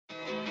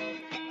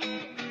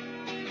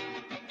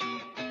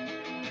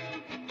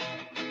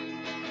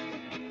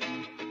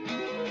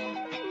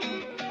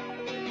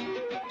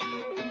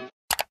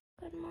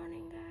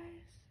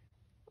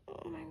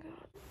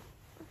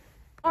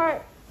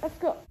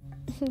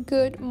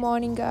Good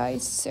morning,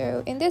 guys.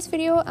 So in this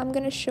video I'm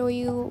gonna show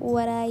you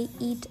what I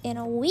eat in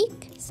a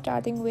week,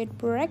 starting with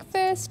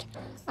breakfast.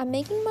 I'm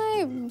making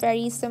my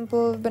very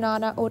simple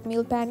banana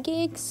oatmeal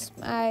pancakes.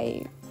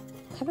 I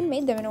haven't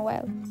made them in a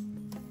while.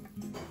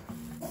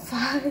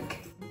 Fuck.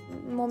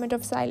 Moment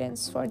of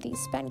silence for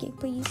these pancakes,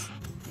 please.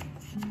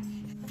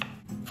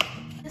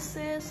 This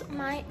is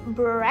my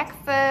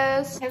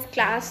breakfast. I have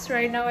class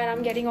right now and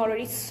I'm getting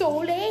already so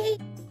late.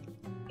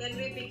 Can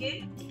we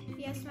begin?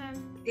 Yes,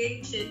 ma'am.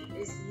 Attention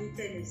is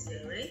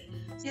euthanasia, right?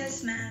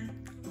 Yes, ma'am.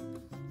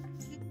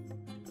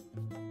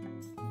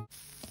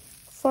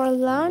 For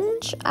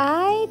lunch,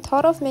 I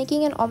thought of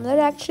making an omelette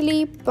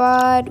actually,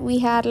 but we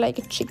had like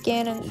a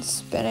chicken and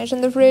spinach in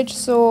the fridge,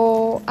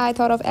 so I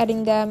thought of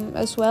adding them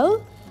as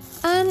well.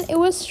 And it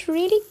was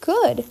really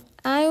good.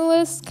 I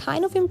was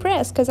kind of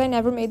impressed because I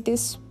never made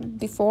this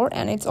before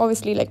and it's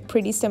obviously like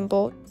pretty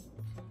simple.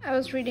 I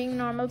was reading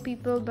Normal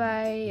People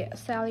by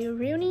Sally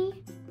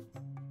Rooney.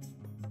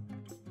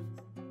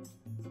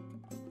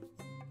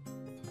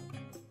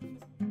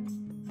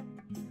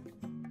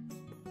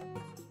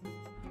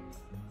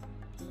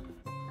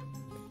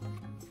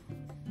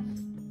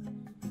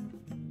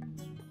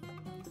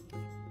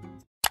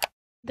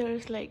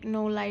 There's like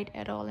no light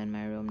at all in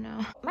my room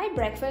now. My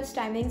breakfast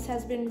timings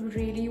has been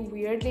really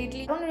weird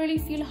lately. I don't really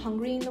feel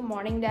hungry in the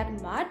morning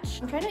that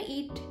much. I'm trying to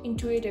eat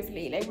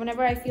intuitively. Like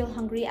whenever I feel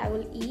hungry, I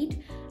will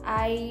eat.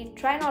 I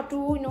try not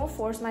to,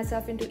 force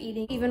myself into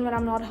eating even when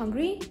I'm not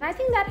hungry. I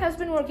think that has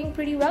been working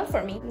pretty well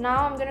for me.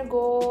 Now I'm gonna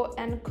go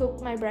and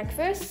cook my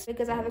breakfast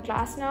because I have a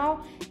class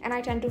now and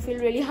I tend to feel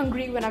really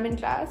hungry when I'm in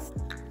class.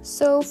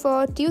 So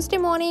for Tuesday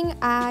morning,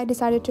 I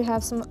decided to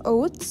have some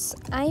oats.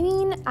 I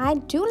mean, I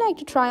do like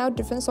to try out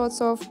different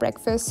sorts of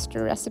breakfast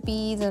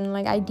recipes and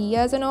like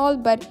ideas and all,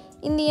 but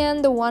in the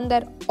end, the one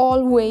that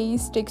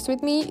always sticks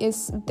with me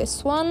is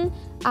this one.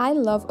 I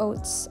love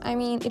oats. I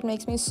mean, it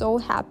makes me so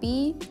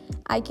happy.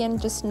 I can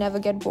just never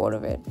get bored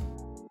of it.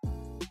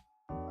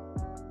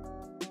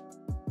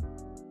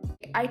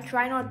 I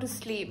try not to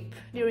sleep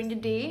during the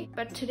day,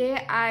 but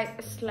today I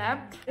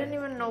slept. I didn't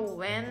even know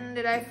when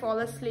did I fall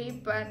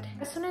asleep, but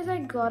as soon as I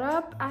got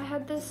up, I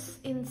had this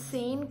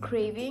insane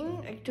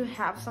craving to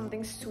have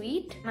something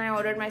sweet. And I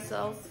ordered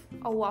myself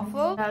a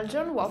waffle.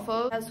 Belgian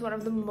waffle has one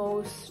of the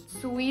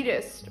most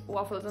sweetest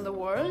waffles in the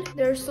world.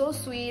 They're so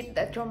sweet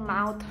that your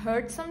mouth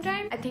hurts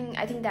sometimes. I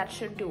think that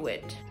should do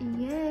it.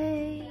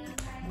 Yay!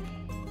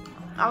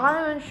 I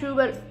can't even chew,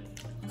 but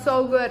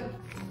so good.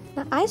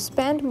 Now, I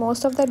spent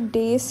most of the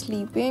day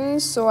sleeping,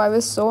 so I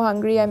was so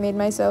hungry. I made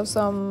myself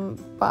some,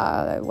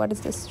 what is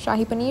this,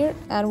 Shahi Paneer,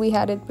 and we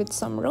had it with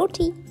some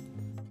roti.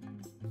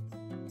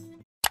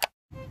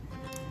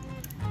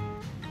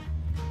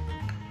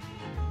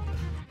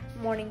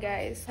 Morning,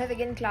 guys. I have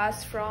again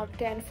class from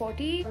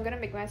 10:40. I'm gonna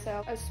make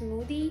myself a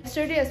smoothie.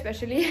 Yesterday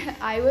especially,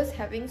 I was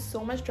having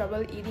so much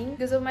trouble eating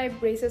because of my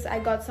braces. I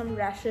got some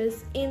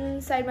rashes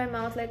inside my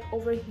mouth, like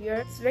over here.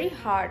 It's very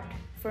hard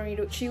for me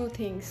to chew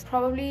things.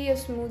 Probably a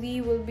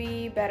smoothie will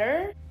be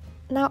better.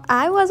 Now,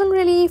 I wasn't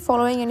really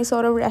following any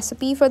sort of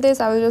recipe for this.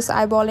 I was just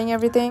eyeballing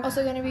everything.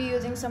 Also gonna be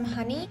using some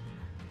honey.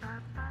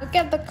 Look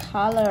at the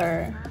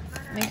color.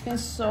 Makes me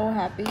so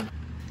happy.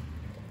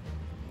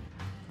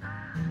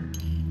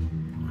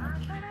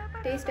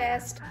 Taste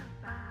test.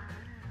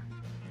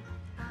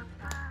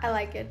 I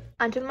like it.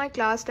 Until my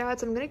class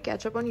starts, I'm gonna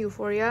catch up on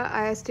Euphoria.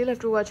 I still have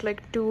to watch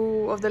like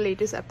 2 of the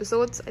latest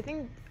episodes. I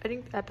think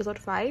episode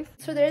 5.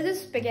 So there's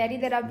this spaghetti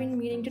that I've been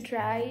meaning to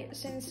try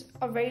since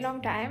a very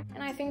long time,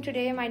 and I think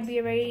today might be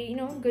a very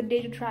good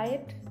day to try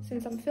it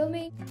since I'm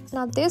filming.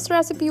 Now this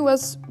recipe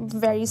was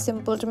very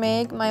simple to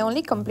make. My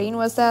only complaint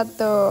was that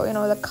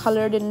the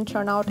color didn't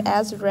turn out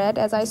as red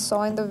as I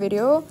saw in the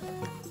video.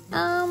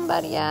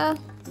 But yeah,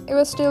 it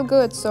was still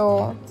good.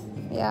 So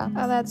yeah,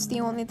 that's the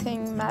only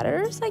thing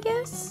matters, I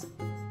guess.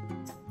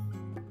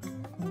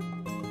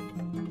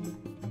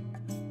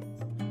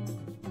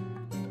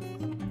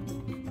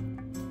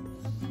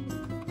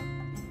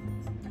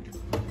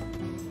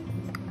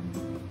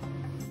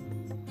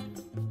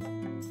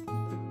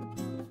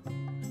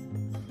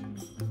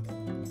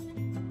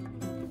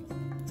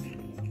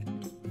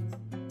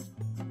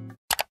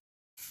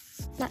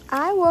 Now,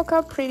 I woke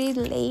up pretty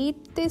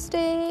late this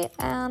day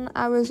and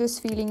I was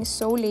just feeling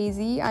so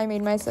lazy. I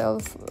made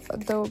myself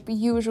the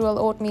usual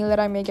oatmeal that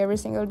I make every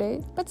single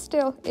day, but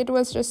still, it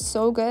was just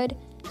so good.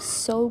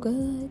 So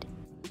good.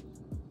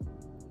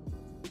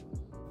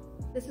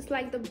 This is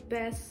like the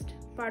best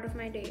part of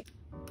my day.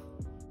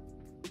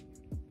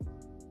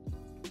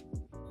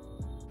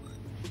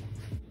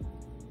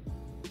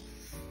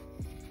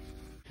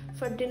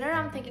 For dinner,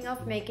 I'm thinking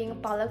of making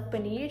Palak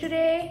Paneer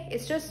today.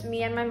 It's just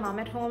me and my mom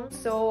at home,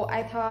 so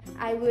I thought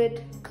I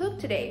would cook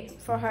today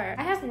for her.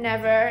 I have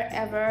never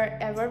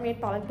ever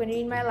made Palak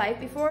Paneer in my life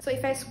before, so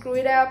if I screw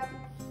it up,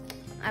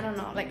 I don't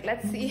know, like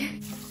let's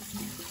see.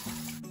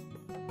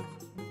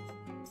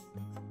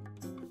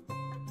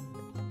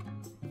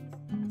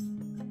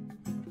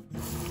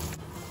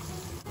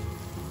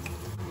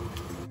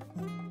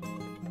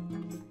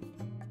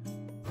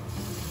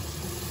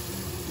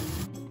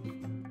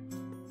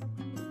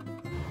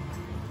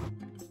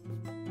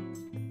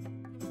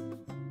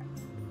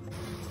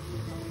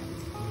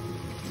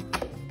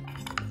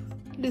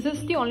 This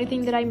is the only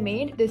thing that I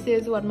made. This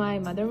is what my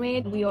mother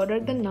made. We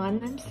ordered the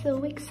naan. I'm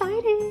so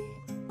excited.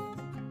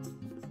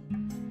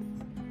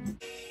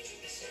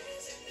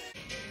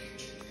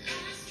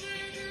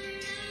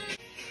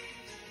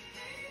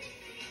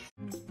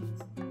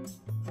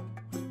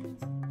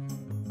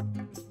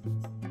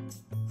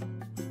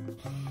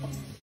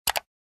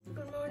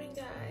 Good morning,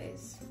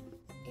 guys.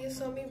 You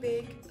saw me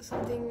bake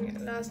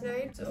something last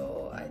night,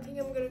 so I think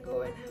I'm gonna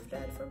go and have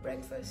that for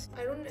breakfast.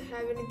 I don't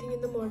have anything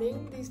in the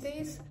morning these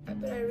days,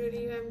 but I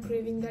really am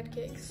craving that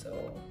cake,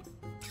 so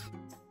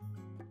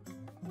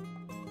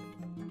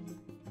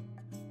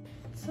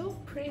so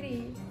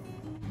pretty.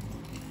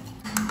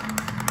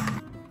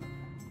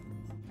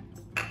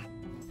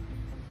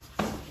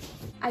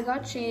 I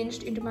got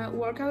changed into my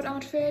workout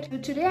outfit. So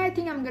today I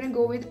think I'm gonna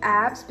go with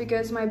abs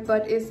because my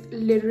butt is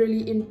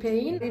literally in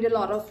pain. I did a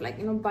lot of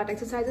butt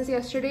exercises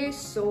yesterday,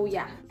 so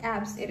yeah,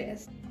 abs it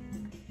is.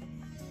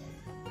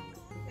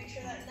 Make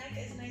sure that neck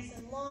is nice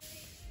and long.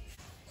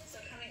 So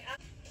coming up,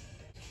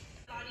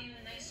 body in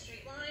a nice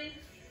straight line.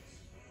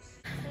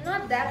 I'm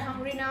not that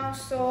hungry now,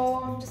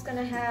 so I'm just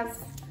gonna have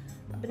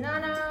a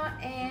banana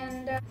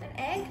and an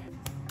egg.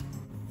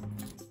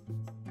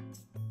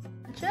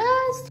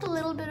 Just a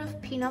little bit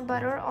of peanut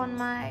butter on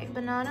my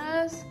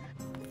bananas.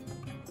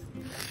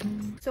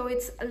 So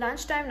it's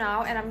lunchtime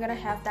now and I'm gonna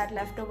have that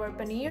leftover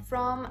paneer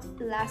from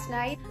last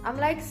night. I'm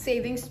like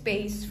saving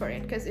space for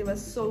it because it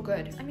was so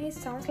good. I mean, it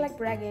sounds like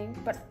bragging,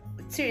 but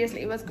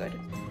seriously, it was good.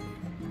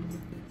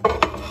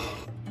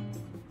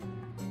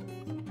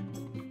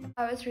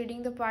 I was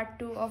reading the part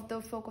 2 of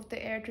the Folk of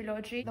the Air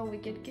trilogy, The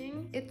Wicked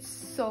King. It's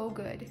so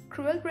good.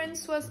 Cruel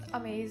Prince was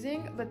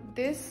amazing, but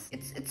this,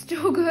 it's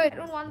too good. I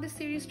don't want this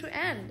series to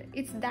end.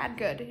 It's that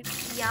good.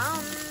 Yum!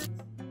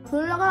 I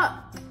feel like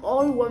an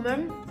old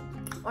woman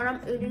when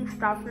I'm eating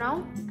stuff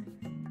now.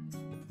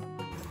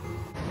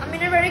 I'm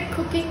in a very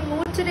cooking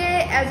mood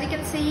today, as you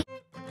can see.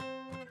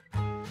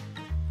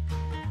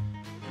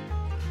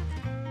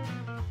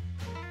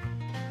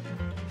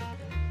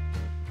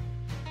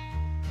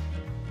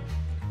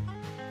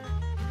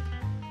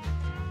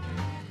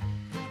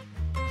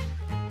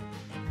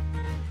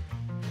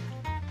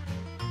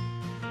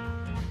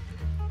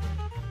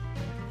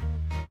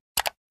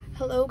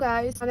 Hello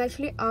guys, I'm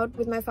actually out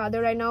with my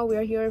father right now.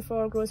 We're here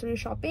for grocery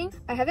shopping.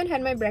 I haven't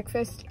had my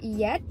breakfast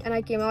yet and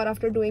I came out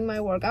after doing my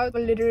workout.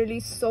 I'm literally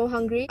so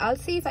hungry. I'll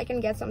see if I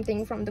can get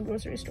something from the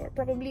grocery store.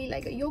 Probably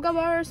like a yoga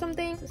bar or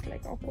something. It's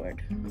like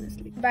awkward,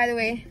 honestly. By the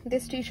way,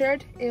 this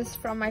t-shirt is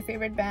from my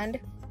favorite band.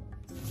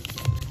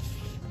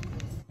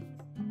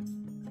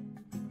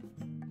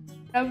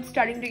 I'm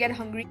starting to get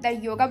hungry.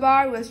 That yoga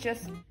bar was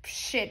just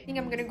shit. I think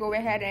I'm gonna go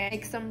ahead and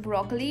make some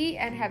broccoli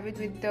and have it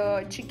with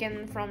the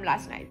chicken from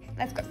last night.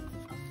 Let's go.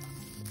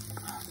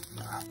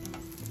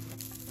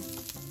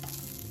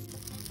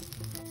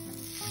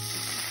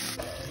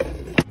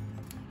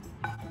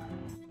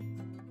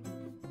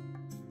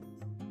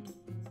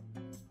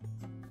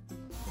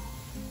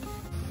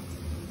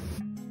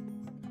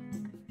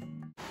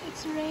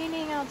 It's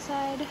raining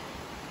outside.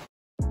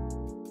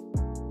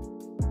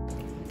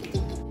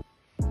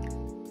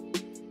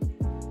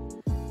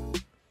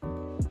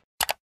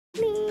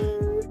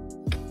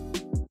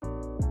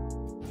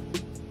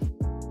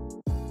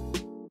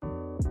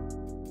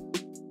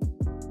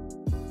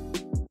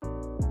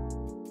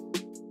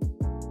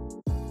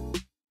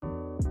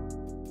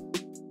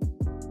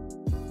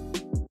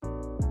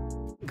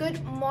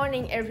 Good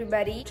morning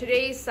everybody.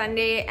 Today is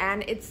Sunday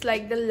and it's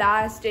like the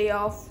last day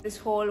of this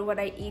whole what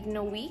I eat in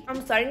a week. I'm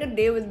starting the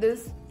day with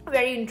this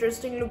very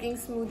interesting looking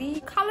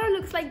smoothie. Color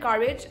looks like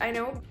garbage, I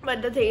know,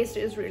 but the taste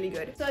is really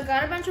good. So I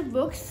got a bunch of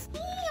books.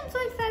 I'm so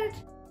excited.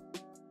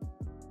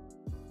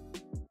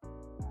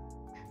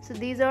 So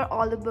these are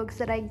all the books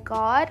that I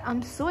got.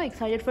 I'm so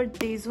excited for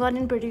this one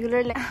in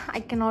particular. Like,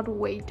 I cannot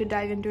wait to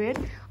dive into it.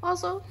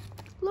 Also,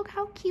 look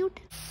how cute.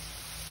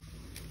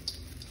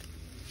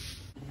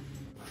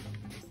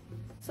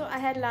 So I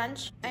had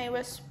lunch and it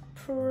was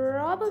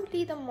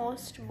probably the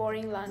most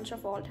boring lunch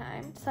of all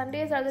time.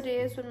 Sundays are the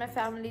days when my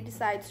family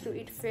decides to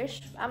eat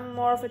fish. I'm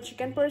more of a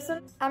chicken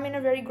person. I'm in a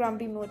very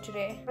grumpy mood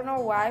today. I don't know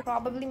why.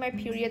 Probably my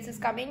periods is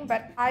coming,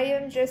 but I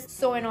am just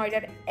so annoyed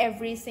at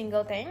every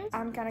single thing.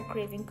 I'm kind of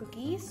craving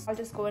cookies. I'll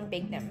just go and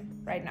bake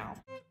them right now.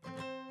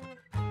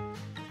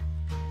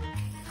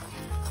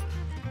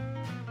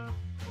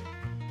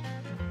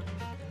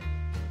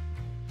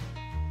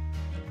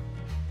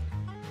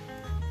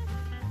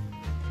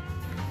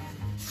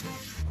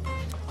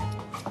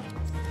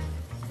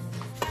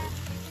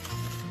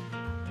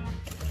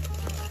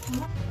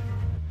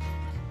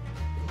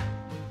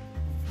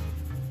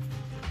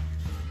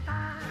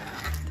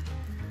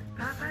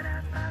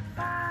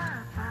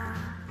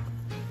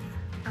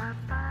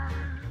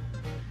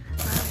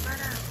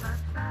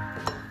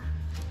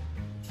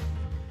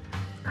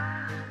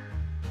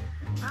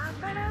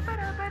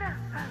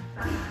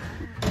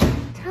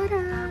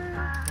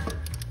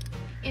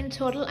 In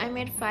total, I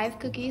made 5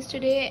 cookies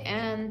today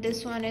and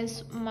this one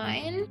is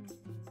mine.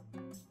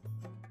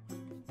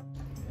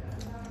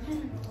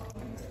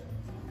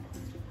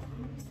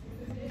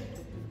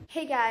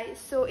 Hey guys,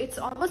 so it's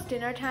almost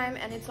dinner time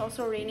and it's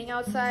also raining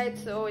outside,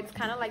 so it's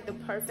kind of like the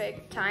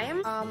perfect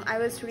time. I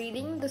was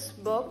reading this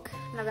book,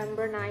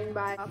 November 9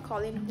 by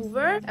Colin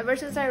Hoover. Ever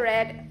since I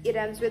read It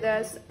Ends With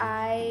Us,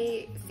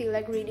 I feel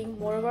like reading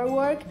more of her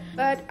work,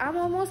 but I'm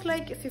almost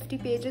like 50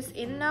 pages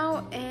in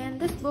now and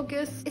this book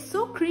is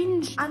so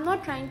cringe. I'm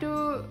not trying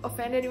to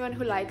offend anyone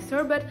who likes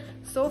her, but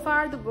so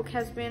far the book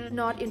has been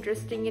not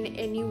interesting in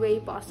any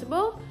way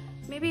possible.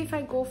 Maybe if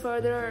I go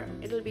further,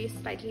 it'll be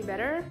slightly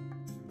better.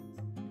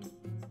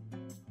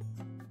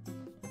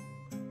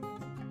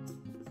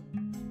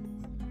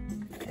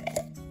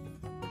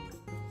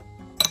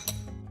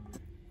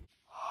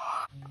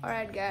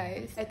 Alright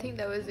guys, I think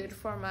that was it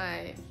for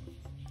my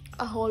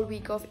a whole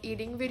week of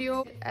eating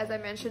video. As I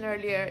mentioned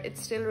earlier,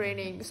 it's still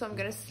raining, so I'm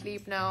gonna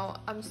sleep now.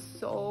 I'm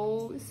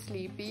so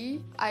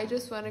sleepy. I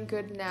just want a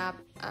good nap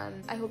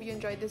and I hope you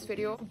enjoyed this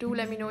video. Do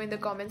let me know in the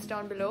comments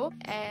down below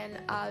and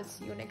I'll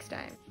see you next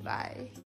time. Bye.